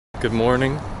Good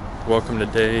morning. Welcome to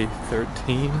day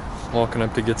 13. Walking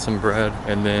up to get some bread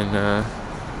and then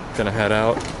gonna head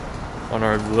out on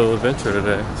our little adventure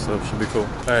today, so it should be cool.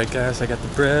 All right guys, I got the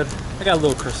bread. I got a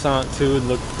little croissant too, it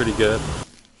looked pretty good.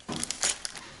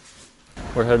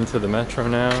 We're heading to the metro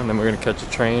now and then we're gonna catch a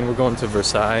train. We're going to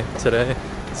Versailles today.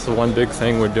 It's the one big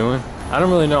thing we're doing. I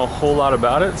don't really know a whole lot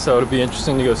about it, so it'll be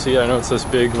interesting to go see it. I know it's this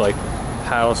big like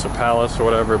house or palace or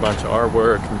whatever, a bunch of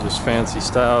artwork and just fancy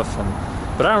stuff,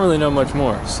 but I don't really know much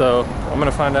more. So I'm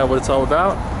gonna find out what it's all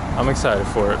about. I'm excited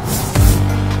for it.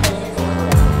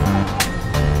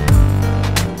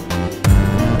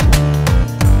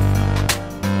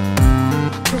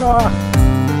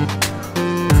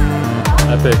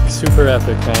 Epic, super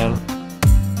epic, man.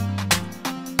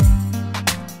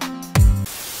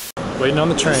 Waiting on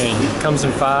the train. It comes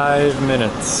in 5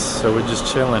 minutes, so we're just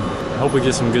chilling. I hope we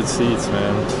get some good seats,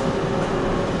 man,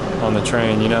 on the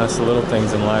train. You know, it's the little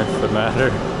things in life that matter.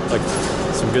 Like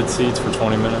some good seats for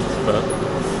 20 minutes, but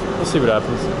we'll see what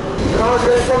happens.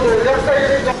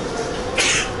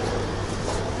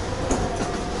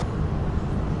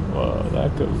 Whoa,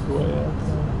 that goes way up.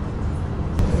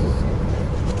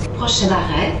 Prochain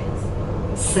arrêt,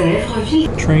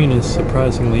 SchaeferArt. Train is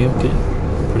surprisingly empty.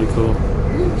 Pretty cool.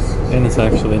 And it's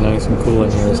actually nice and cool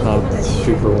in here. It's not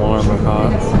super warm or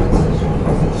hot.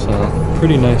 So,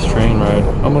 pretty nice train ride.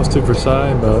 Almost to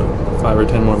Versailles, about 5 or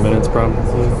 10 more minutes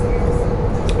probably.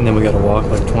 And then we gotta walk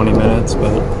like 20 minutes,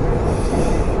 but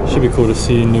it should be cool to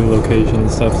see new locations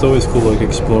and stuff. It's always cool like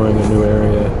exploring a new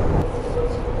area.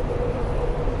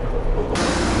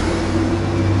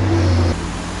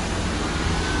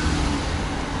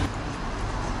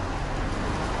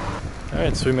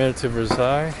 Alright, so we made it to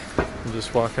Versailles. I'm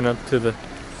just walking up to the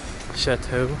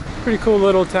chateau. Pretty cool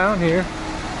little town here.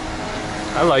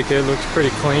 I like it, it looks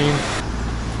pretty clean.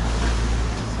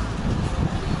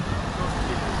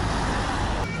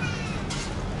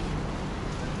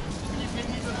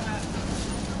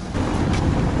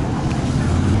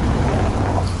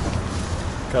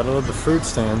 Gotta love the fruit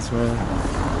stands, man.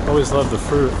 Always love the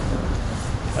fruit.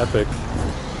 Epic.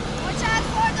 Watch out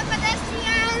for the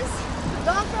pedestrians!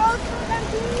 Don't cross through them,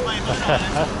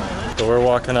 please! So we're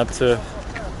walking up to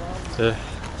the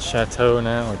chateau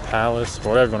now, or palace, or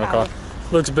whatever you want to call it.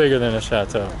 Looks bigger than a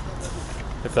chateau,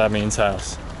 if that means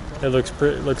house. It looks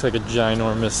pretty. It looks like a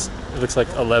ginormous. It looks like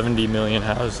 11 million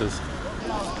houses.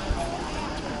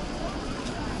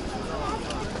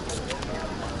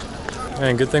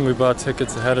 Man, good thing we bought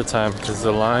tickets ahead of time because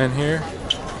the line here,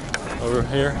 over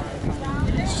here,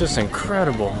 it's just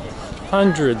incredible.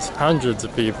 Hundreds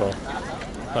of people.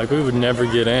 Like we would never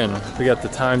get in. We got the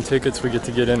time tickets, we get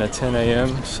to get in at 10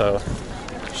 a.m. so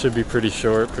should be pretty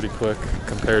short, pretty quick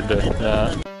compared to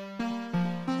that.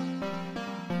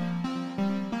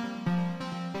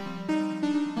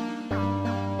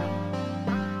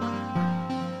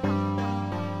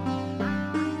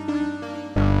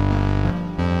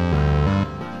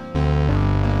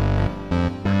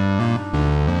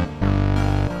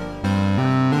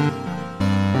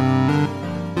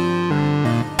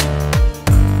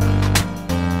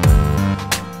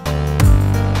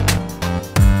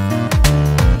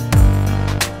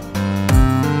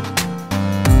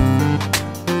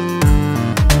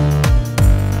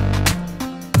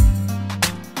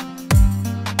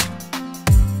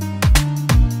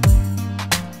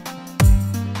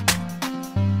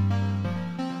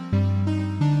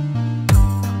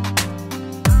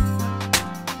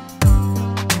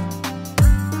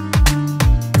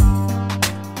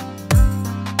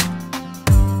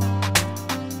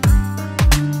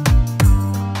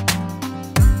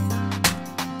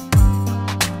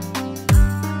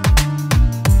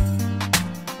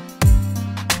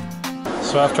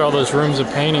 So after all those rooms of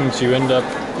paintings, you end up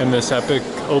in this epic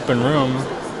open room,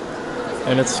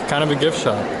 and it's kind of a gift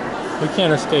shop. We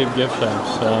can't escape gift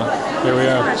shops, so here we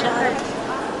are.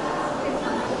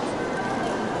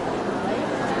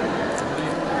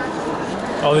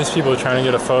 All these people are trying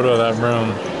to get a photo of that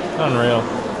room. Unreal.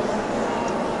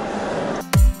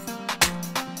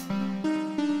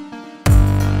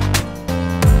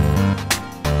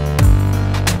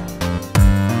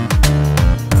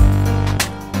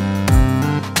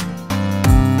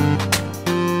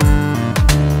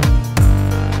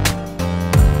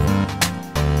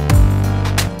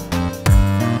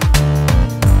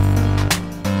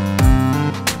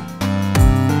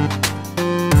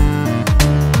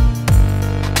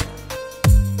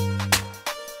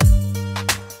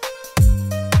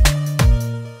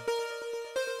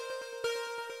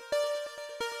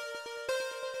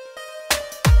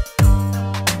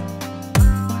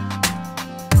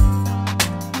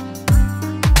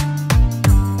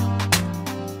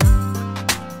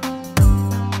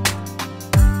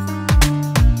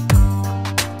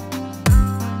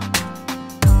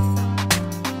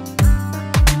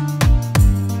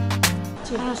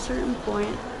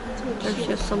 point, there's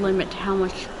just a limit to how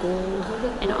much gold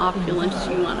and opulence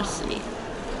you want to see.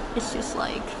 It's just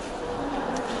like,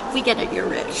 we get it, you're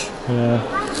rich. Yeah.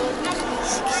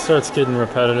 Starts getting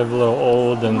repetitive, a little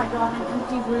old, and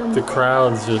the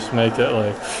crowds just make it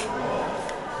like,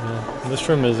 yeah. This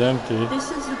room is empty. This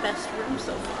is the best room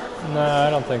so far. No, I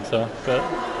don't think so,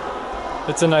 but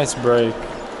it's a nice break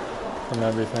from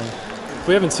everything.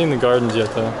 We haven't seen the gardens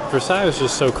yet though. Versailles is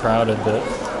just so crowded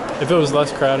that if it was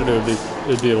less crowded,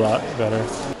 it'd be a lot better.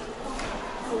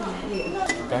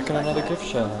 Back in another gift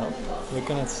shop,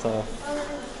 looking at stuff.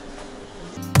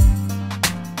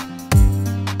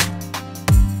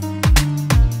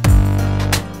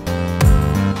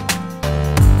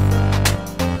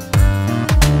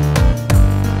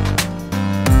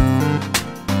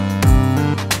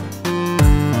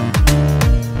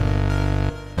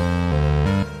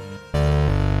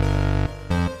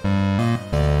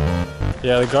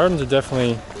 Yeah, the gardens are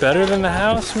definitely better than the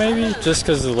house, maybe, just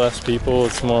because there's less people,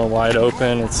 it's more wide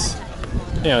open, it's,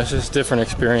 you know, it's just a different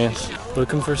experience.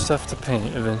 Looking for stuff to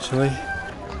paint eventually.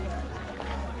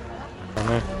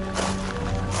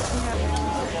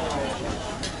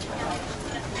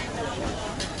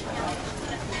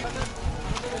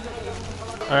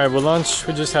 Alright, well lunch,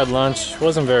 we just had lunch. It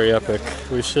wasn't very epic.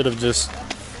 We should have just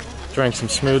drank some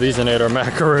smoothies and ate our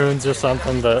macaroons or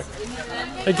something, but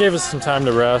it gave us some time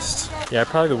to rest. Yeah,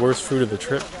 probably the worst food of the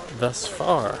trip thus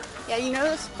far. Yeah, you know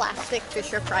those plastic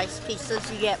Fisher-Price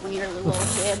pieces you get when you're a little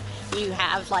kid? You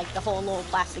have like the whole little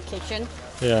plastic kitchen?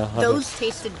 Yeah. Those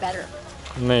tasted better.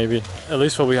 Maybe. At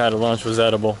least what we had at lunch was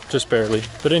edible, just barely.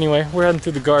 But anyway, we're heading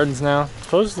through the gardens now.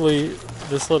 Supposedly,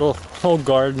 this little whole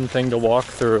garden thing to walk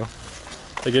through,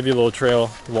 they give you a little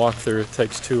trail to walk through. It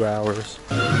takes 2 hours.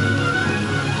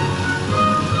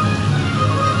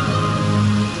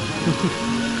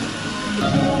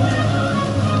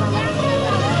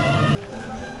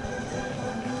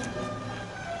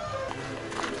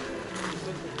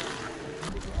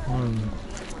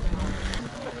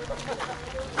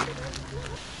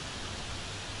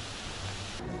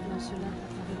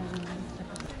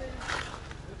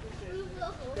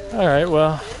 Alright,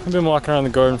 well, I've been walking around the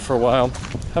garden for a while.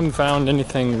 Haven't found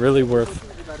anything really worth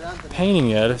painting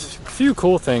yet. A few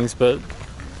cool things, but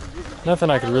nothing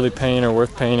I could really paint or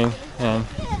worth painting. And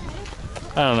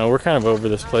I don't know, we're kind of over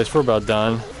this place. We're about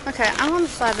done. Okay, I'm on the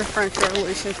side of the French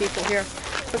Revolution people here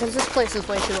because this place is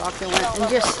way too opulent and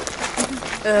just,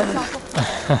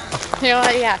 you know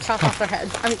what, yeah, chop off their head.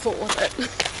 I'm cool with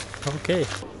it. Okay.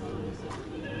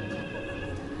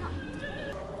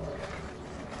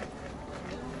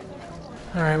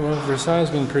 Alright, well, Versailles has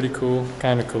been pretty cool,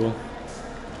 kind of cool.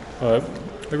 But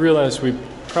we realized we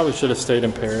probably should have stayed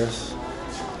in Paris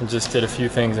and just did a few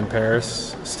things in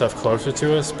Paris, stuff closer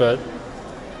to us, but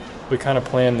we kind of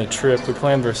planned the trip. We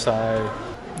planned Versailles,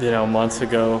 you know, months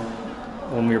ago.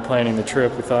 When we were planning the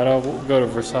trip, we thought, oh, we'll go to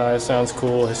Versailles, sounds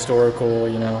cool, historical,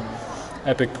 you know,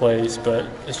 epic place, but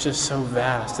it's just so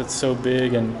vast, it's so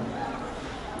big, and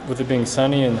with it being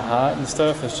sunny and hot and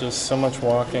stuff, it's just so much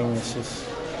walking, it's just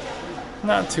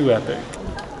not too epic.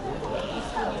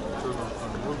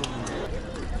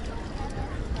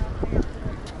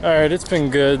 Alright, it's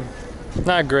been good.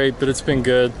 Not great, but it's been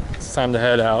good. It's time to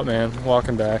head out, man.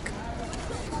 Walking back.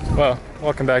 Well,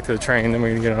 walking back to the train, then we're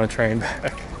gonna get on a train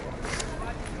back.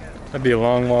 That'd be a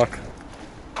long walk.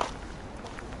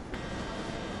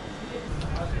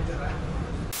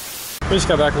 We just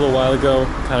got back a little while ago,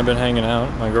 kind of been hanging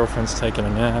out. My girlfriend's taking a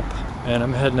nap, and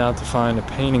I'm heading out to find a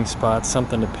painting spot,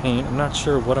 something to paint. I'm not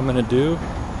sure what I'm gonna do,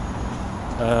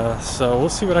 so we'll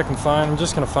see what I can find. I'm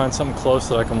just gonna find something close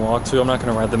that I can walk to. I'm not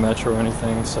gonna ride the metro or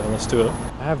anything, so let's do it.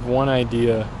 I have one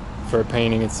idea for a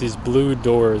painting. It's these blue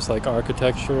doors, like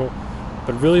architectural,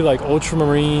 but really like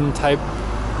ultramarine type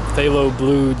phthalo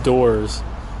blue doors.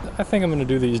 I think I'm gonna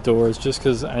do these doors just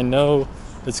because I know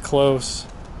it's close.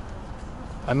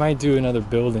 I might do another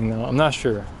building though. I'm not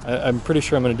sure. I'm pretty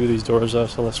sure I'm gonna do these doors though,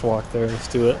 so let's walk there. Let's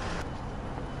do it.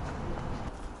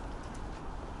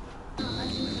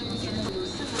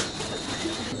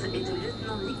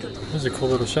 There's a cool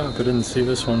little shop. I didn't see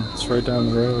this one. It's right down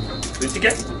the road.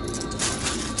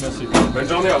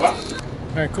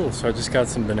 Alright, cool. So I just got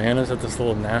some bananas at this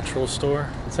little natural store.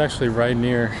 It's actually right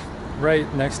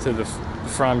next to the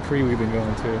Franprix we've been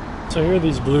going to. So here are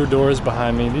these blue doors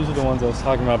behind me. These are the ones I was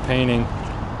talking about painting.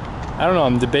 I don't know,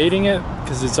 I'm debating it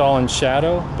because it's all in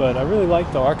shadow, but I really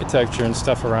like the architecture and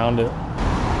stuff around it.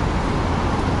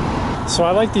 So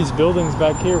I like these buildings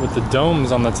back here with the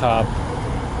domes on the top,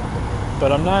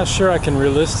 but I'm not sure I can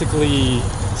realistically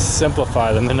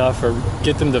simplify them enough or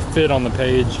get them to fit on the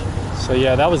page. So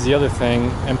yeah, that was the other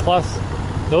thing. And plus,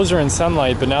 Those are in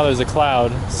sunlight, but now there's a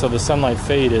cloud, so the sunlight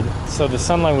faded. So the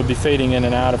sunlight would be fading in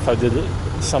and out if I did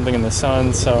something in the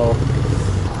sun, so...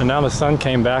 And now the sun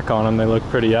came back on them, they look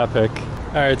pretty epic.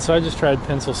 Alright, so I just tried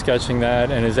pencil sketching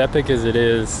that, and as epic as it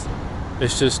is,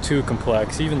 it's just too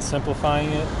complex. Even simplifying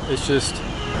it, it's just...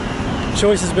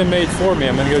 Choice has been made for me.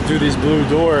 I'm gonna go do these blue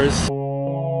doors.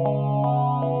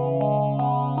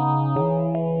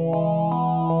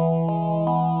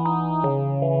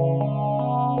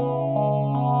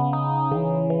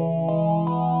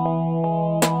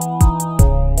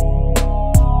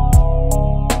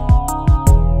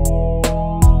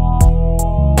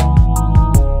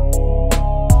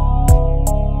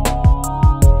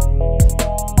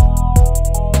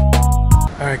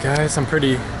 Alright guys, I'm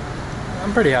pretty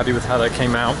happy with how that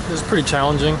came out. It was pretty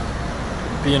challenging,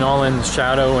 being all in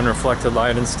shadow and reflected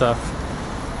light and stuff.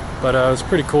 But it was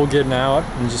pretty cool getting out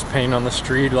and just painting on the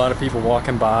street, a lot of people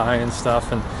walking by and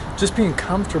stuff, and just being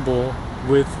comfortable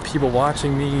with people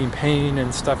watching me paint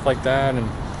and stuff like that. And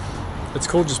it's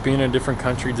cool just being in a different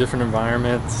country, different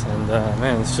environments, and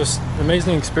man, it's just an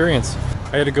amazing experience.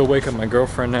 I had to go wake up my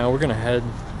girlfriend now. We're gonna head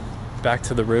back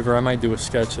to the river. I might do a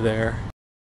sketch there.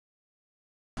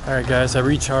 Alright guys, I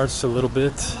recharged a little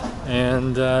bit,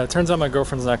 and it turns out my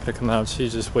girlfriend's not going to come out.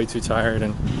 She's just way too tired,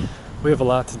 and we have a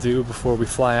lot to do before we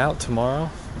fly out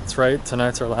tomorrow. That's right,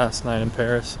 tonight's our last night in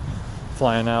Paris.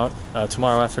 Flying out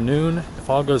tomorrow afternoon. If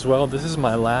all goes well, this is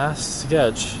my last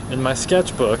sketch in my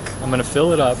sketchbook. I'm going to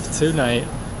fill it up tonight,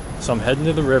 so I'm heading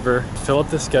to the river, fill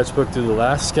up the sketchbook, do the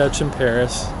last sketch in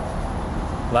Paris.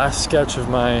 Last sketch of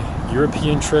my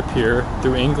European trip here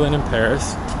through England and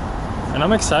Paris. And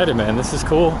I'm excited, man. This is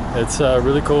cool. It's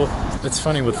really cool. It's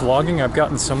funny, with vlogging, I've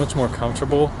gotten so much more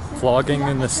comfortable vlogging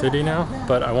in the city now,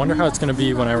 but I wonder how it's going to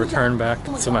be when I return back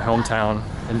to my hometown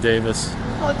in Davis.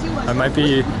 I might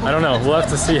be, I don't know, we'll have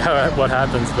to see what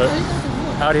happens, but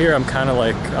out here I'm kind of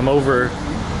like, I'm over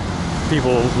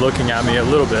people looking at me a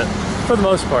little bit, for the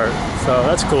most part, so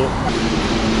that's cool.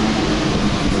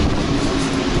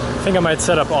 I think I might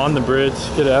set up on the bridge,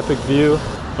 get an epic view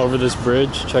over this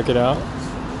bridge, check it out.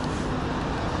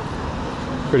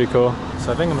 Pretty cool.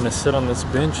 So I think I'm gonna sit on this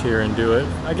bench here and do it.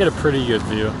 I get a pretty good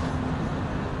view.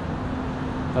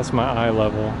 That's my eye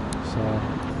level. So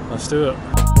let's do it.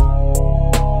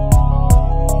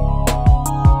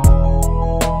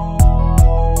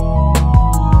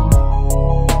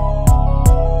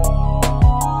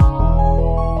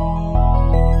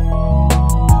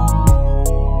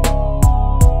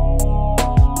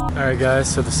 Alright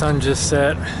guys, so the sun just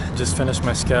set, just finished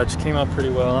my sketch, came out pretty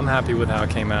well. I'm happy with how it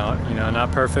came out. You know,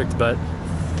 not perfect, but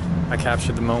I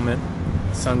captured the moment.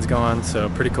 The sun's gone, so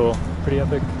pretty cool, pretty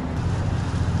epic.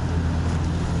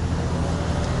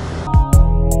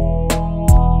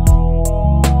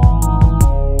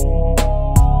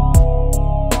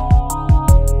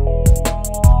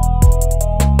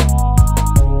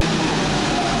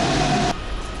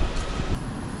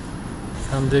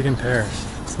 I'm digging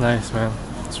Paris. It's nice, man.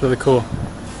 It's really cool.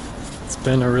 It's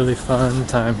been a really fun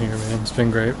time here, man. It's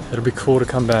been great. It'll be cool to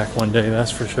come back one day, that's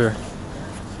for sure.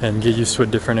 And get used to a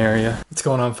different area. What's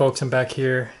going on, folks? I'm back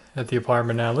here at the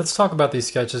apartment now. Let's talk about these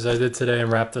sketches I did today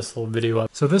and wrap this little video up.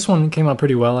 So this one came out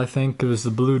pretty well, I think. It was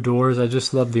the blue doors. I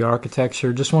just loved the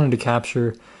architecture. Just wanted to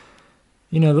capture,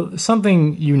 you know,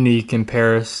 something unique in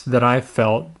Paris that I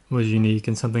felt was unique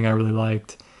and something I really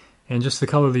liked. And just the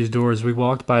color of these doors, we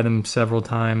walked by them several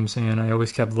times, and I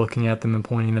always kept looking at them and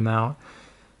pointing them out.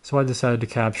 So I decided to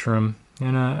capture them.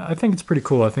 And I think it's pretty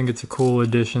cool. I think it's a cool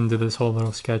addition to this whole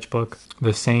little sketchbook.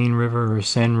 The Seine River, or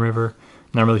Seine River.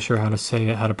 Not really sure how to say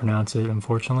it, how to pronounce it,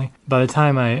 unfortunately. By the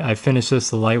time I finished this,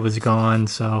 the light was gone,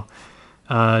 so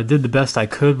I did the best I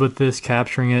could with this,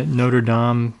 capturing it. Notre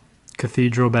Dame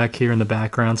Cathedral back here in the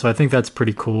background, so I think that's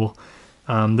pretty cool.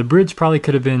 The bridge probably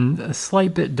could have been a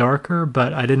slight bit darker,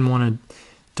 but I didn't want to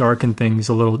darken things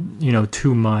a little, you know,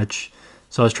 too much.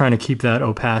 So I was trying to keep that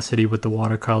opacity with the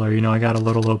watercolor. You know, I got a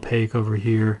little opaque over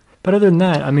here. But other than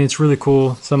that, I mean, it's really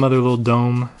cool. Some other little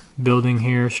dome building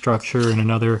here, structure, and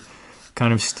another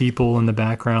kind of steeple in the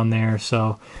background there.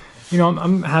 So, you know,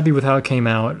 I'm happy with how it came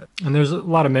out. And there's a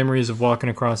lot of memories of walking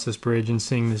across this bridge and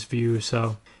seeing this view.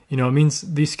 So, you know, it means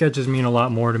these sketches mean a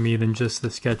lot more to me than just the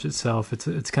sketch itself.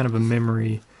 It's kind of a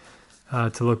memory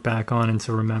to look back on and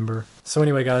to remember. So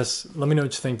anyway, guys, let me know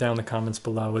what you think down in the comments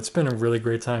below. It's been a really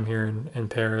great time here in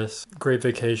Paris. Great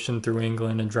vacation through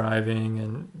England and driving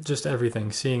and just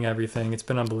everything, seeing everything. It's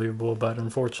been unbelievable, but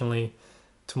unfortunately,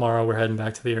 tomorrow we're heading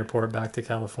back to the airport, back to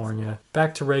California,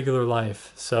 back to regular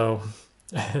life. So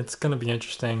it's going to be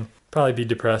interesting. Probably be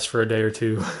depressed for a day or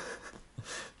two.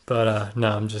 But no,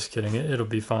 I'm just kidding. It'll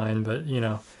be fine. But, you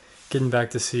know, Getting back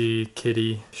to see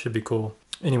Kitty should be cool.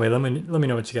 Anyway, let me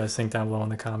know what you guys think down below in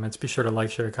the comments. Be sure to like,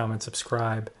 share, comment,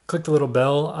 subscribe. Click the little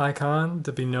bell icon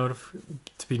to be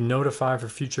notified for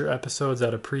future episodes.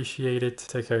 I'd appreciate it.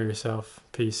 Take care of yourself.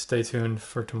 Peace. Stay tuned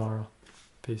for tomorrow.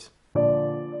 Peace.